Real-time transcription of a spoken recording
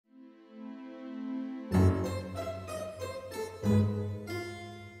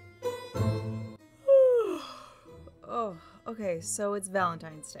Oh, okay, so it's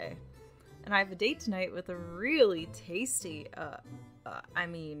Valentine's Day. And I have a date tonight with a really tasty,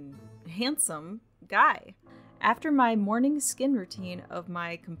 handsome guy. After my morning skin routine of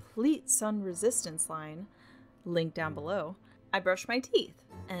my complete sun resistance line, link down below, I brush my teeth.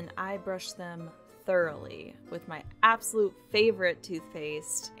 And I brush them thoroughly with my absolute favorite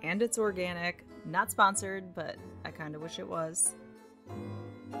toothpaste. And it's organic, not sponsored, but I kind of wish it was.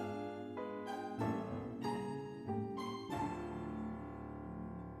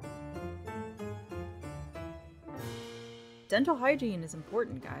 Dental hygiene is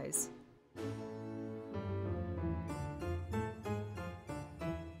important, guys.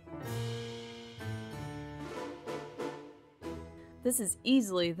 This is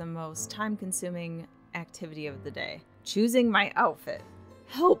easily the most time-consuming activity of the day. Choosing my outfit.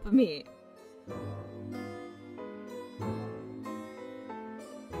 Help me!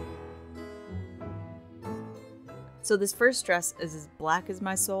 So this first dress is as black as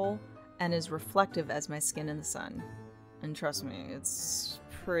my soul and as reflective as my skin in the sun. And trust me, it's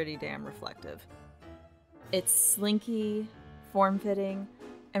pretty damn reflective. It's slinky, form-fitting,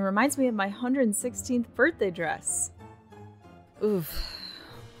 and reminds me of my 116th birthday dress. Oof,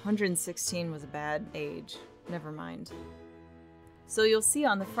 116 was a bad age. Never mind. So you'll see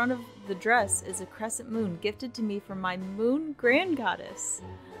on the front of the dress is a crescent moon gifted to me from my moon grand goddess.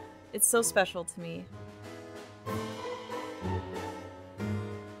 It's so special to me.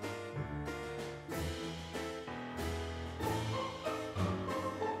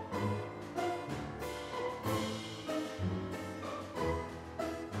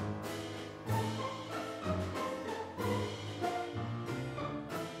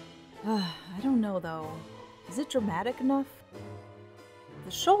 I don't know though. Is it dramatic enough?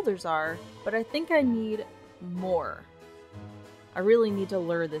 The shoulders are, but I think I need more. I really need to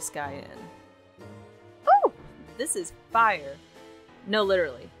lure this guy in. Oh! This is fire! No,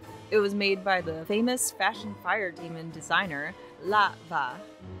 literally. It was made by the famous fashion fire demon designer, Lava.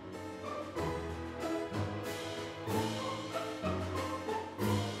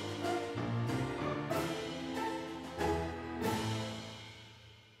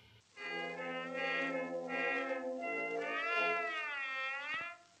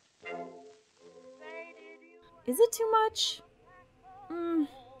 Is it too much?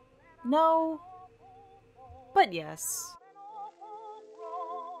 No. But yes.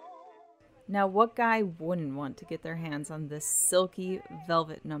 Now, what guy wouldn't want to get their hands on this silky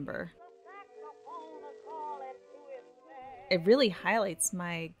velvet number? It really highlights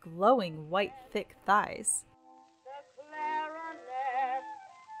my glowing white thick thighs.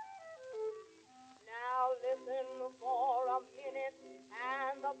 Now listen for a minute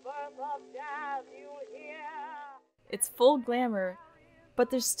and the birth of jazz you'll hear. It's full glamour, but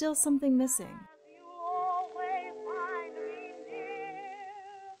there's still something missing.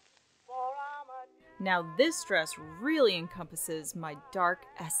 Now this dress really encompasses my dark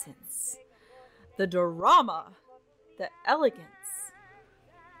essence. The drama, the elegance.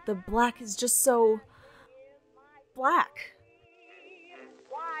 The black is just so black.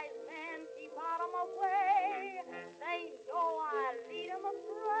 Wise men keep bottom away. They know I lead 'em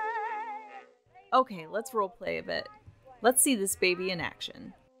astray. Okay, let's role play a bit. Let's see this baby in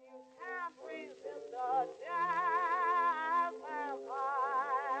action. You can't resist a jazz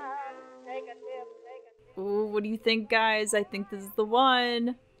vampire. Take a tip, take a tip. Ooh, what do you think, guys? I think this is the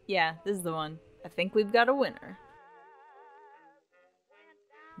one. Yeah, this is the one. I think we've got a winner.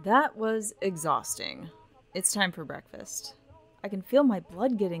 That was exhausting. It's time for breakfast. I can feel my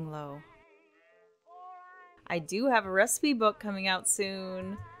blood getting low. I do have a recipe book coming out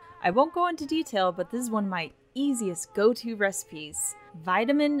soon. I won't go into detail, but this is one of my easiest go-to recipes.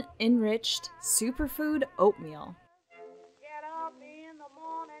 Vitamin-enriched superfood oatmeal. Get up in the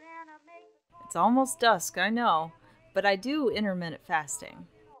morning and I make It's almost dusk, I know, but I do intermittent fasting.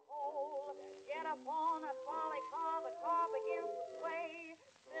 a hole. Get upon a trolley car, the car begins to sway.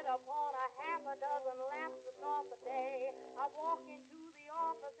 Sit upon a half a dozen laps across the day. I walk into the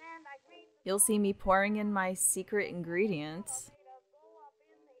office and I greet the You'll see me pouring in my secret ingredients.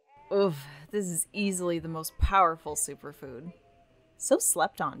 Oof, this is easily the most powerful superfood. So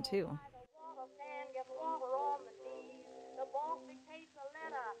slept on, too. water stand, gets water on the knees. The boss dictates a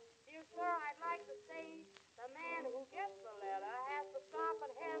letter. Dear sir, I'd like to say the man who gets the letter has to stop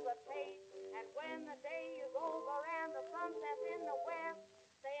and hesitate. And when the day is over and the sun sets in the west,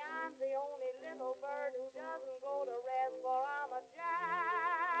 say I'm the only little bird who doesn't go to rest, for I'm a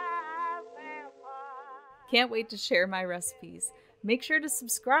jazz vampire. Can't wait to share my recipes. Make sure to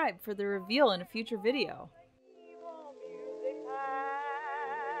subscribe for the reveal in a future video. Evil music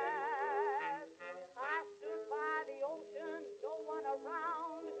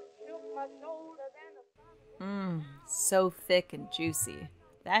so thick and juicy.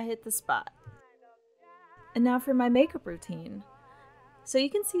 That hit the spot. And now for my makeup routine. So you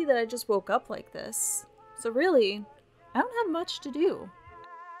can see that I just woke up like this. So really, I don't have much to do.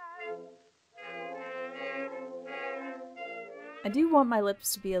 I do want my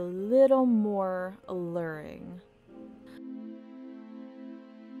lips to be a little more alluring.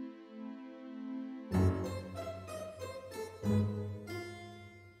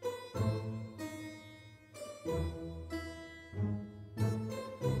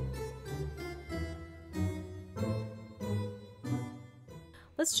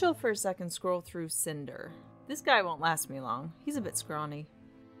 Let's chill for a second, scroll through Cinder. This guy won't last me long. He's a bit scrawny.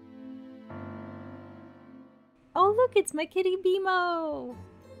 Oh look, it's my kitty Bimo!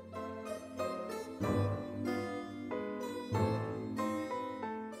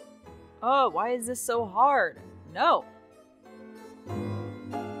 Oh, why is this so hard? No!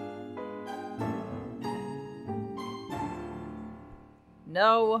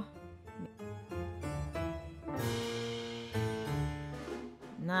 No.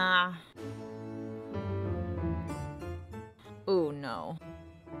 Nah. Oh no.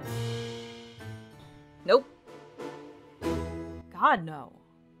 Nope. God, no.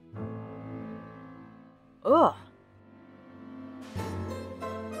 Ugh.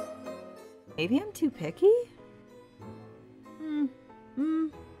 Maybe I'm too picky?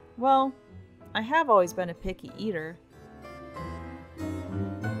 Well, I have always been a picky eater.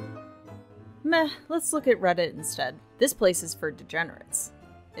 Meh, let's look at Reddit instead. This place is for degenerates.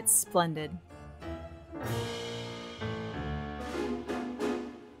 It's splendid.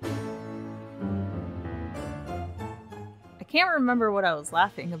 I can't remember what I was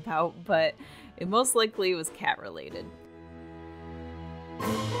laughing about, but it most likely was cat related.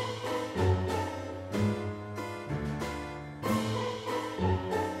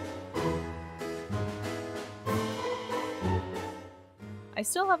 I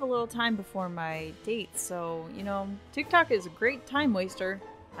still have a little time before my date, so, you know, TikTok is a great time waster.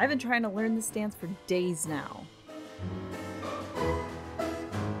 I've been trying to learn this dance for days now.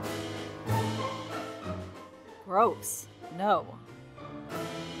 Gross. No.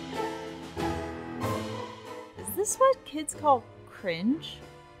 Is this what kids call cringe?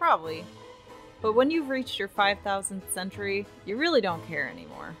 Probably. But when you've reached your 5,000th century, you really don't care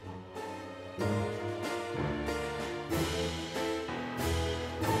anymore.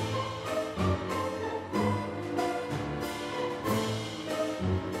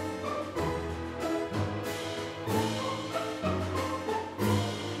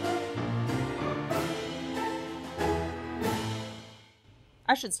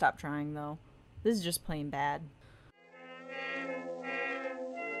 I should stop trying, though. This is just plain bad.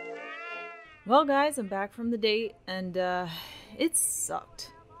 Well, guys, I'm back from the date, and, it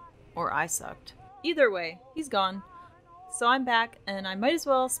sucked. Or I sucked. Either way, he's gone. So I'm back, and I might as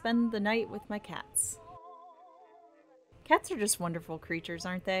well spend the night with my cats. Cats are just wonderful creatures,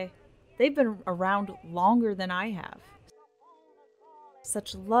 aren't they? They've been around longer than I have.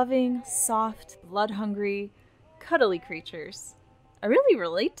 Such loving, soft, blood-hungry, cuddly creatures. I really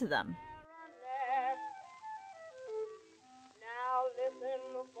relate to them. Now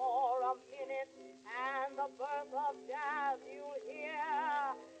listen for a minute, and the birth of jazz you'll hear.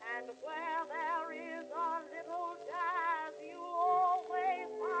 And where there is a little jazz, you'll always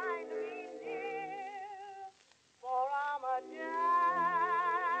find me near. For I'm a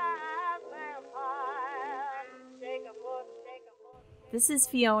jazz vampire. Shake a foot, shake a foot. This is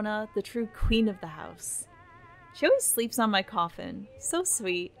Fiona, the true queen of the house. She always sleeps on my coffin. So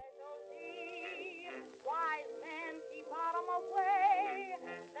sweet. Wise men keep bottom away.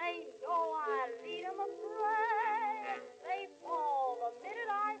 They know I lead 'em astray. They fall the minute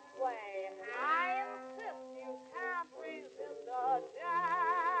I sway. I insist you can't resist a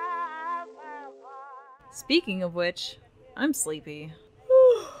jazz vampire. Speaking of which, I'm sleepy.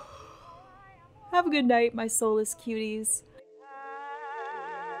 Have a good night, my soulless cuties.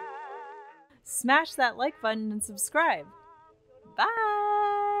 Smash that like button and subscribe. Bye!